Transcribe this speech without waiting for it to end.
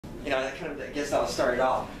that kind of, I guess that'll start it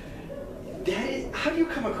off. How do you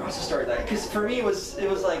come across a story like that? Because for me, it was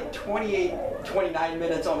like 28, 29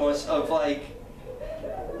 minutes almost of like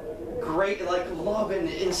great like love and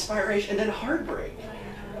inspiration, and then heartbreak.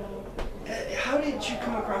 How did you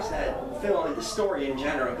come across that film, like the story in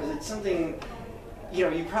general? Because it's something,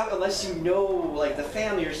 you probably, unless you know like the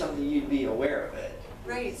family or something, you'd be aware of it.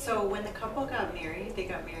 Right, so when the couple got married, they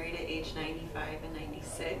got married at age 95 and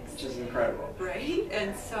 96. Which is incredible. Right,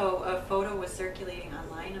 and so a photo was circulating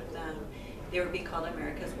online of them. They were being called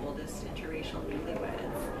America's oldest interracial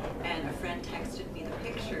newlyweds. And a friend texted me the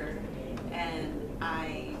picture, and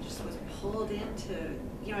I just was pulled into,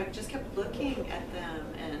 I just kept looking at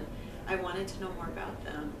them, and I wanted to know more about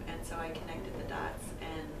them. And so I connected the dots,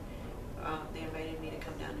 and they invited me to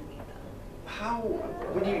come down and meet them. How,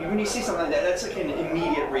 when you see something like that, that's like an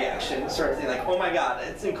immediate reaction, sort of thing, like, oh my God,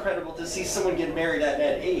 it's incredible to see someone get married at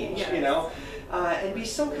that age, yes. And be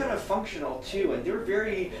so kind of functional too, and they were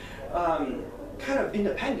very kind of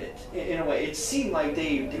independent in a way. It seemed like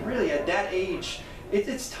they really at that age,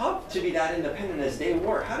 it's tough to be that independent as they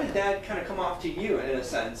were. How did that kind of come off to you in a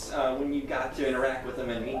sense when you got to interact with them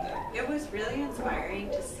and meet them? It was really inspiring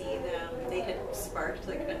to see them. They had sparked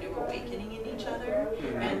like a new awakening in each other,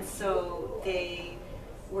 and so they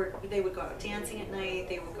would go out dancing at night.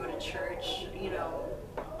 They would go to church,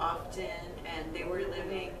 often, and they were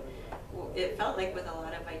living. It felt like with a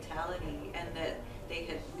lot of vitality, and that they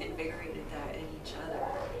had invigorated that in each other.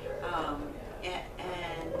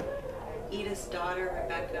 And Edith's daughter,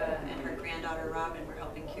 Rebecca, and her granddaughter, Robin, were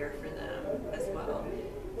helping care for them as well.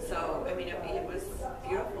 So, I mean, it was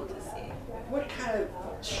beautiful to see. What kind of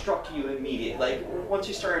struck you immediately? Like, once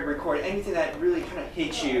you started recording, anything that really kind of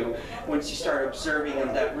hit you once you started observing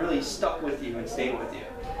them that really stuck with you and stayed with you?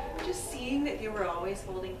 Just seeing that they were always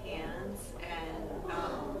holding hands, and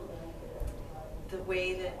the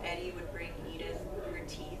way that Eddie would bring Edith her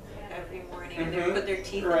teeth every morning, and they would put their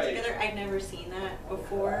teeth together. I'd never seen that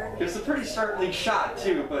before. It was a pretty startling shot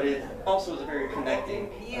too, but it also was a very connecting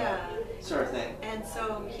sort of thing. And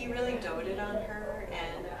so he really doted on her,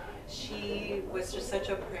 and she was just such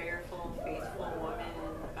a prayerful, faithful woman.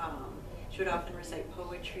 She would often recite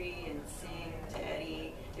poetry and sing to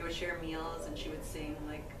Eddie. They would share meals, and she would sing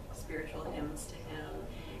like spiritual hymns to him.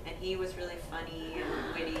 And he was really funny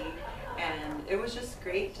and witty, and it was just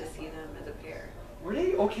great to see them as a pair. Were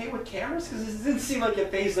they okay with cameras? Because it didn't seem like it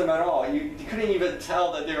fazed them at all. You couldn't even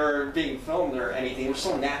tell that they were being filmed or anything. It was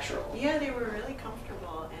so natural. Yeah, they were really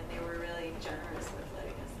comfortable, and they were really generous with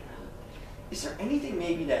letting us know. Is there anything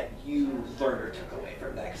maybe that you learned or took away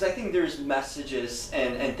from that? Because I think there's messages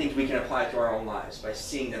and things we can apply to our own lives by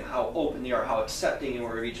seeing them, how open they are, how accepting they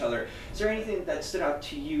were of each other. Is there anything that stood out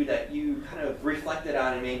to you that you kind of reflected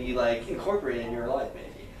on and maybe like incorporated in your life maybe?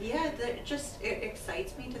 Yeah, it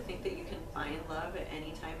excites me to think that you can find love at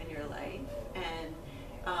any time in your life, and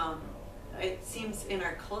it seems in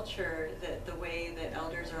our culture that the way that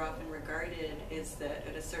elders are often regarded is that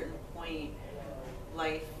at a certain point,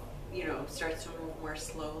 life, starts to move more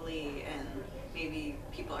slowly, and maybe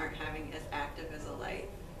people aren't having as active as a life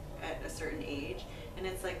at a certain age, and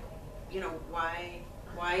it's like, why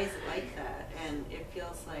is it like that? And it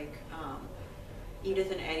feels like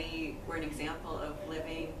Edith and Eddie were an example of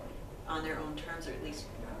living on their own terms, or at least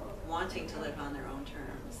wanting to live on their own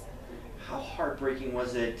terms. How heartbreaking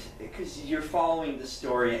was it? Because you're following the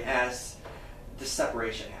story as the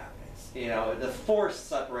separation happens. The forced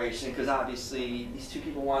separation, because obviously these two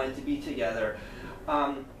people wanted to be together.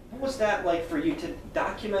 What was that like for you to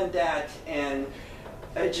document that and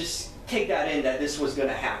just take that in that this was going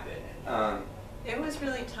to happen? It was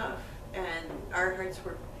really tough, and our hearts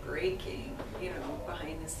were breaking,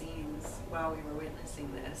 behind the scenes while we were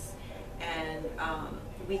witnessing this. And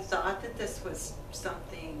we thought that this was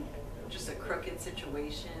something, just a crooked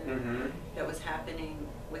situation that was happening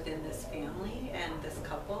within this family and this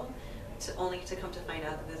couple, only to come to find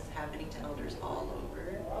out that this is happening to elders all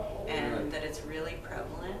over, and that it's really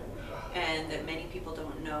prevalent, and that many people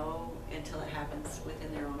don't know until it happens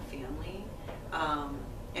within their own family.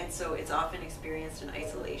 And so it's often experienced in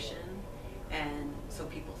isolation, and so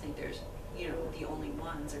people think there's the only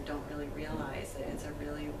ones, or don't really realize that it's a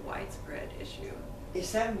really widespread issue.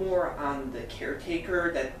 Is that more on the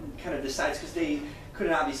caretaker that kind of decides, because they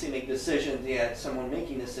couldn't obviously make decisions, they had someone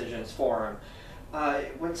making decisions for them.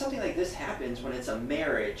 When something like this happens, when it's a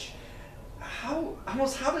marriage, how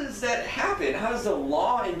does that happen? How does the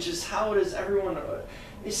law and just how does everyone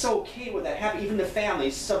is so okay with that happen? Even the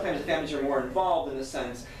families, sometimes the families are more involved in a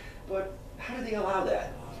sense, but how do they allow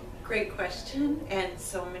that? Great question, and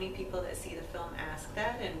so many people that see the film ask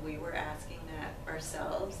that, and we were asking that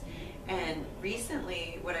ourselves. And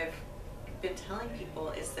recently, what I've been telling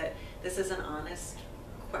people is that this is an honest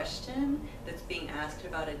question that's being asked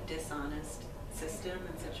about a dishonest system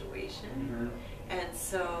and situation. And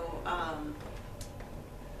so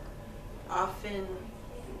often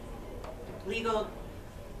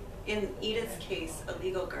in Edith's case, a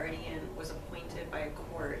legal guardian was appointed by a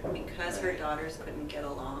court because her daughters couldn't get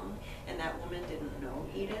along, and that woman didn't know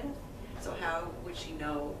Edith. So how would she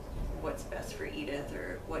know what's best for Edith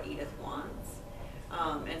or what Edith wants?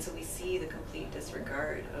 And so we see the complete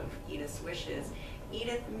disregard of Edith's wishes.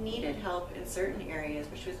 Edith needed help in certain areas,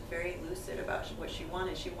 but she was very lucid about what she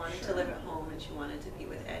wanted. She wanted to live at home, and she wanted to be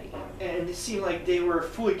with Eddie. And it seemed like they were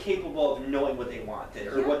fully capable of knowing what they wanted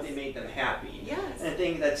or what they made them happy. Yes. And I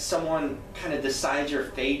think that someone kind of decides your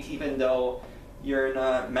fate, even though you're in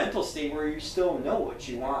a mental state where you still know what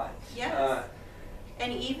you want. Yes.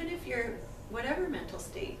 And even if you're, whatever mental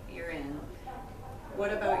state you're in,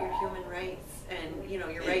 what about your human rights and, you know,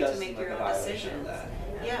 your right to make your own decisions?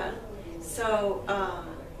 Yeah. So,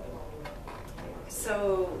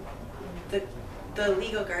 the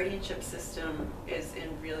legal guardianship system is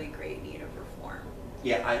in really great need of reform.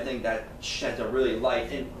 Yeah, I think that sheds a really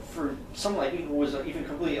light, and for someone like me who was even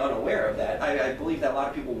completely unaware of that, I believe that a lot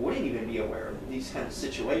of people wouldn't even be aware of these kind of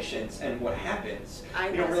situations and what happens.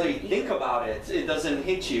 You don't really think about it. It doesn't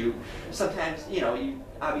hit you. Sometimes, you know, you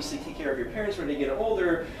obviously take care of your parents when they get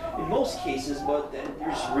older in most cases, but then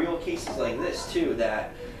there's real cases like this too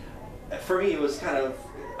that, for me, it was kind of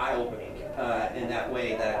eye-opening in that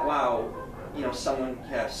way that, wow, you know, someone can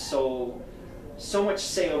have so much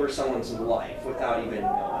say over someone's life without even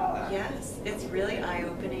knowing that. Yes, it's really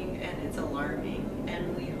eye-opening and it's alarming,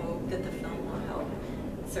 and we hope that the film will help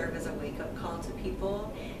serve as a wake-up call to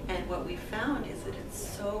people. And what we found is that it's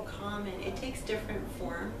so common. It takes different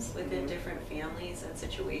forms within different families and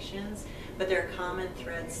situations, but there are common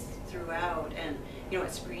threads throughout. And you know,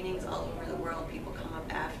 at screenings all over the world, people come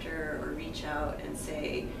up after or reach out and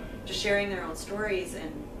say, just sharing their own stories,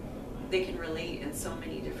 and they can relate in so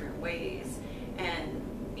many different ways. And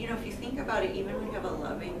you know, if you think about it, even when you have a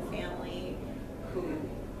loving family who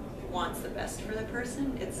wants the best for the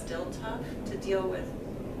person, it's still tough to deal with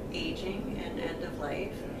aging and end of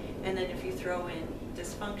life. And then if you throw in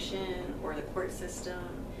dysfunction or the court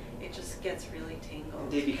system, it just gets really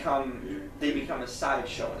tangled. They become a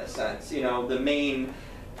sideshow in a sense. You know, the main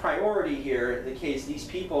priority here, the case, these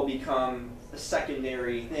people become a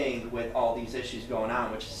secondary thing with all these issues going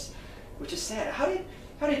on, which is sad. How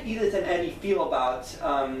did Edith and Eddie feel about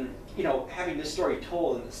you know, having this story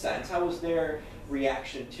told in a sense? How was their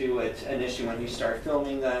reaction to it initially when you started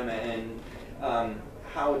filming them, and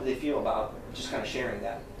how did they feel about just kind of sharing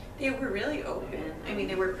that? They were really open. I mean,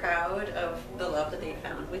 they were proud of the love that they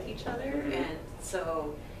found with each other, and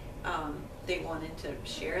so they wanted to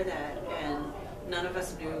share that, and none of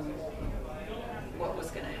us knew what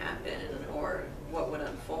was going to happen or what would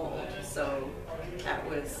unfold, so that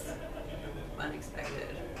was unexpected.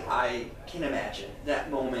 I can imagine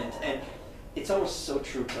that moment, and it's almost so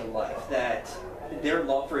true to life that their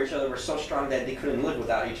love for each other was so strong that they couldn't live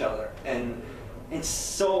without each other. And it's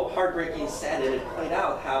so heartbreaking and sad that it played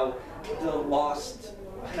out how the lost,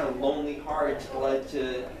 kind of lonely heart led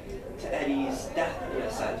to Eddie's death in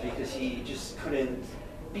a sense, because he just couldn't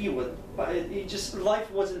be with, but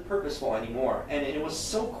life wasn't purposeful anymore. And it was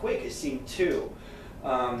so quick, it seemed too,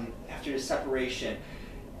 after the separation.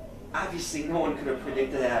 Obviously no one could have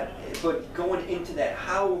predicted that, but going into that,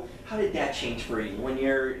 how did that change for you when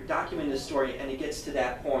you're documenting the story and it gets to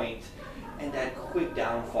that point and that quick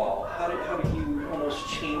downfall? How did you almost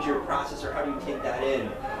change your process, or how do you take that in?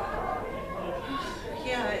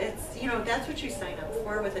 Yeah, it's, you know, that's what you sign up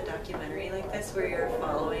for with a documentary like this, where you're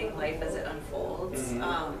following life as it unfolds.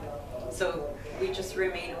 So we just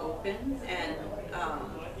remain open, and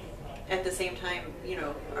at the same time, you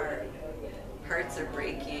know, our hearts are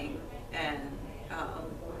breaking, and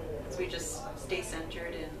so we just stay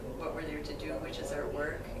centered in what we're there to do, which is our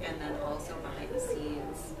work, and then also behind the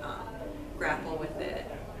scenes grapple with it.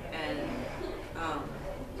 And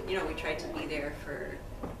you know, we tried to be there for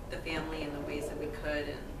the family in the ways that we could,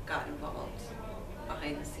 and got involved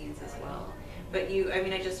behind the scenes as well. But I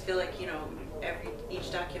mean, I just feel like, you know,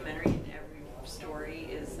 each documentary and every story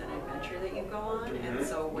is an adventure that you go on, and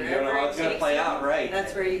so wherever you don't know how it's going to play out, right?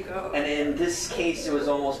 That's where you go. And in this case, it was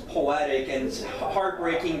almost poetic and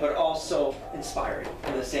heartbreaking, but also inspiring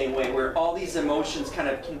in the same way, where all these emotions kind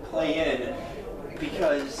of can play in,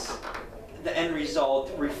 because the end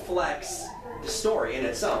result reflects the story in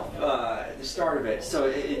itself, the start of it. So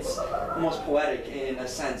it's almost poetic in a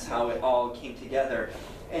sense how it all came together.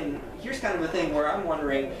 And here's kind of a thing where I'm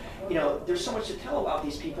wondering, you know, there's so much to tell about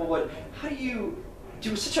these people, but how do you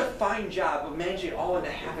do such a fine job of managing it all in a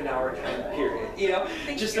half an hour time period? You know,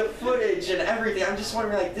 just the footage and everything. I'm just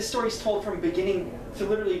wondering, like, this story's told from beginning to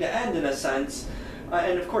literally to end in a sense.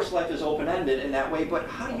 And of course life is open-ended in that way, but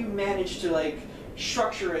how do you manage to, like,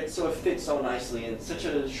 structure it so it fits so nicely in such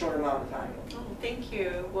a short amount of time? Oh, thank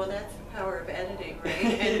you. Well, that's the power of editing, right?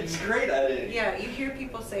 It's great editing. Yeah, you hear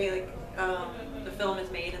people say, like, the film is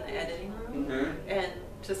made in the editing room, and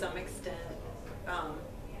to some extent,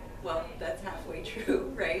 well, that's halfway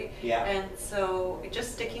true, right? Yeah. And so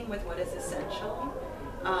just sticking with what is essential,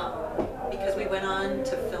 because we went on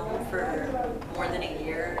to film for more than a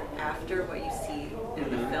year after what you see in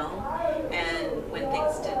the film, and when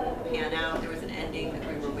things didn't pan out, there was an ending that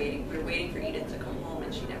we were waiting for Edith to come home,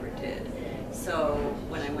 and she never did. So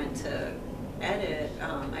when I went to edit,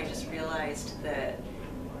 I just realized that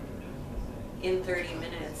in 30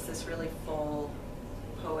 minutes, this really full,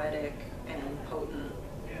 poetic, and potent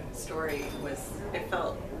story it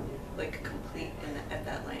felt like complete at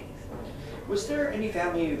that length. Was there any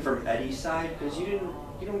family from Eddie's side? Because you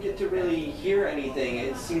don't get to really hear anything.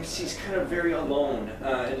 It seems he's kind of very alone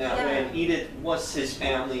in that way. And Edith was his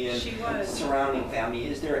family and surrounding family.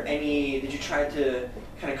 Is there any? Did you try to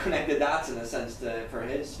kind of connect the dots in a sense for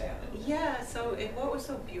his family? Yeah. So what was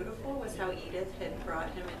so beautiful was how Edith had brought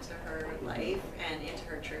him into her life and into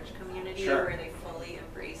her church community, where they fully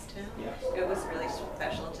embraced him. Yes. It was really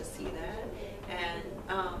special to see that, and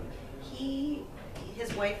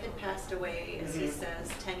his wife had passed away, as he says,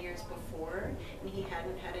 10 years before, and he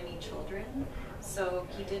hadn't had any children, so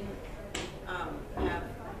he didn't have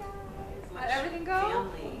much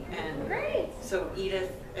family. And so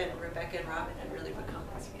Edith and Rebecca and Robin had really become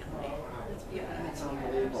his family. Yeah, that's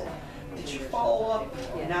unbelievable. Did you follow up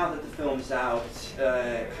now that the film's out?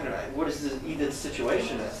 Kind of, what is Edith's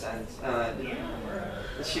situation in a sense?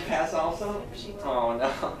 Did she pass also? She did. Oh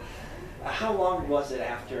no. How long was it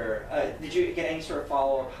after? Did you get any sort of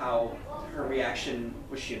follow-up? How her reaction,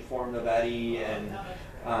 was she informed of Eddie, and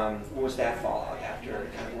what was that fallout after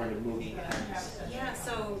kind of when the movie ends? Yeah,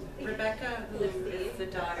 so Rebecca, who is the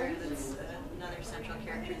daughter that's another central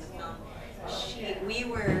character in the film, we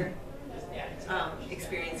were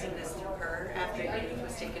experiencing this through her. After Edith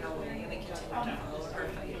was taken away, we continued to follow her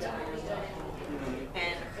fight to her home.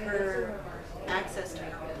 And her access to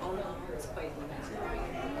her own home was quite limited.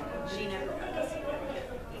 She never got to see her kid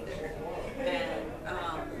either.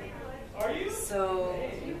 And so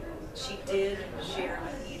she did share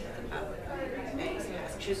with Edith about Eddie's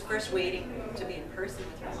passing. She was first waiting to be in person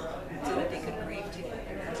with her mom so that they could grieve together.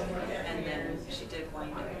 And then she did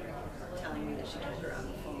wind up telling me that she told her on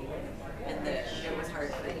the phone, and that it was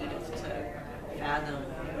hard for Edith to fathom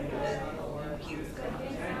that he was gone.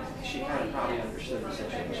 She kind of probably understood the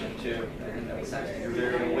situation too, in that sense. You're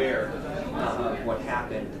very aware of what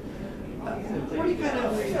happened. What do you kind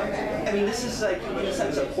of, I mean, this is like, in a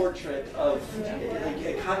sense, a portrait of, like,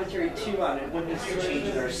 a commentary too on it, what needs to change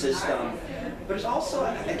in our system. But it's also,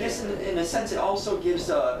 I guess, in a sense, it also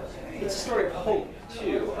gives it's a story of hope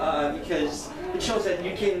too, because it shows that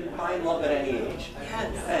you can find love at any age.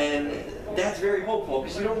 Yes. And that's very hopeful,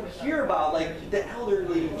 because you don't hear about, like, the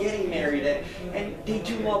elderly getting married, and they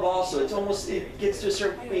do love also. It's almost, it gets to a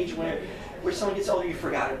certain age where someone gets older, you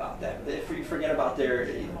forgot about them. You forget about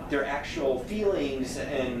their actual feelings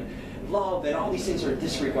and love, and all these things are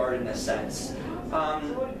disregarded in a sense.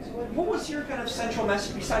 What was your kind of central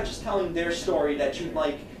message, besides just telling their story, that you'd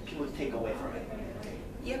like people to take away from it?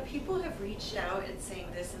 Yeah, people have reached out and saying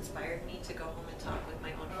this inspired me to go home and talk with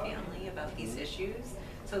my own family about these issues.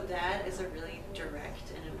 So that is a really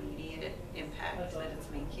direct and immediate impact that it's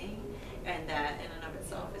making, and that in and of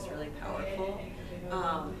itself is really powerful.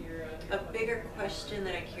 A bigger question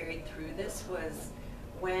that I carried through this was,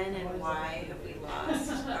 when and why have we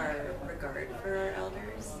lost our regard for our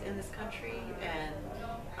elders in this country, and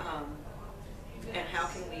how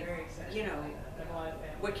can we, you know,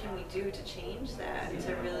 what can we do to change that,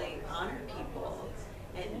 to really honor people?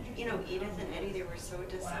 And, you know, Edith and Eddie, they were so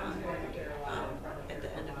dishonored at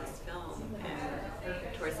the end of this film and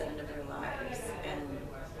towards the end of their lives. And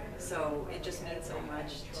so it just means so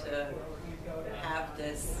much to have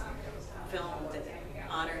this film that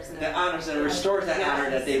honors them. That honors and restores that honor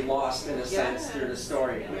that they've lost, in a sense, through the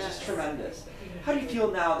story, which is tremendous. How do you feel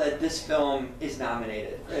now that this film is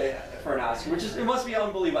nominated for an Oscar? Which is, it must be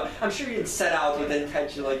unbelievable. I'm sure you didn't set out with the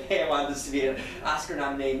intention like, hey, I want this to be an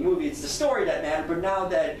Oscar-nominated movie. It's the story that mattered. But now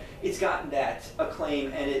that it's gotten that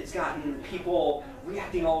acclaim, and it's gotten people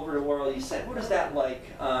reacting all over the world. You said, what is that like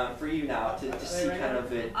for you now to see kind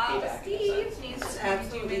of it payback? It's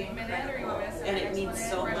absolutely incredible, and it means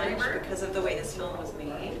so much because of the way this film was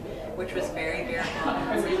made, which was very, very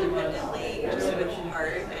honest, independently, just with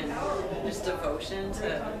heart and just devotion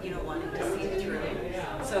to, you know, wanting to see it through.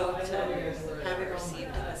 So to have it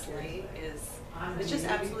received in this light it's just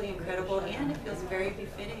absolutely incredible, and it feels very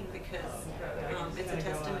befitting because it's a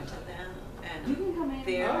testament to them, and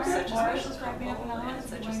they're such a special couple and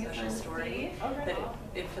such a special story that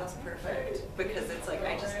it feels perfect because it's like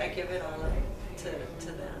I give it all up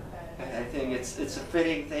to them. I think it's a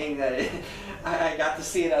fitting thing that I got to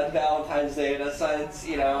see it on Valentine's Day in a sense,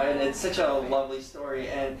 you know, and it's such a lovely story,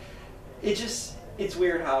 and it's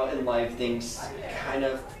weird how in life things kind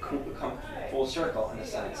of come full circle in a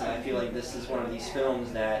sense, and I feel like this is one of these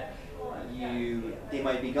films that they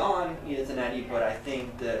might be gone, Edith and Eddie, but I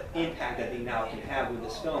think the impact that they now can have with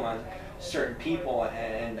this film on certain people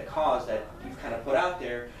and the cause that you've kind of put out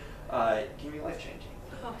there can be life-changing.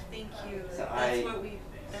 Oh, thank you. So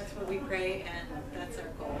that's what we pray, and that's our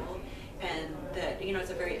goal, and that, you know,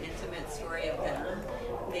 it's a very intimate story of them.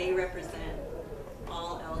 They represent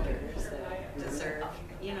all elders that deserve,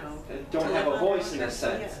 you know, don't have a voice in a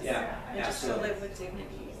sense. Yes. Yeah, and absolutely. just to live with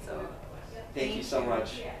dignity. So thank you so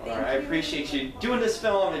much, Laura. I appreciate you doing this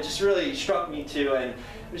film. It just really struck me too, and it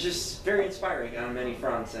was just very inspiring on many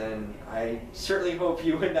fronts, and I certainly hope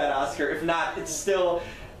you win that Oscar. If not, you still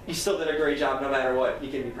did a great job no matter what. You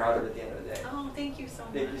can be proud of it at the end of the day. Oh, thank you so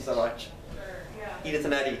much. Thank you so much. Edith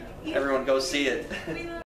and Eddie, everyone go see it.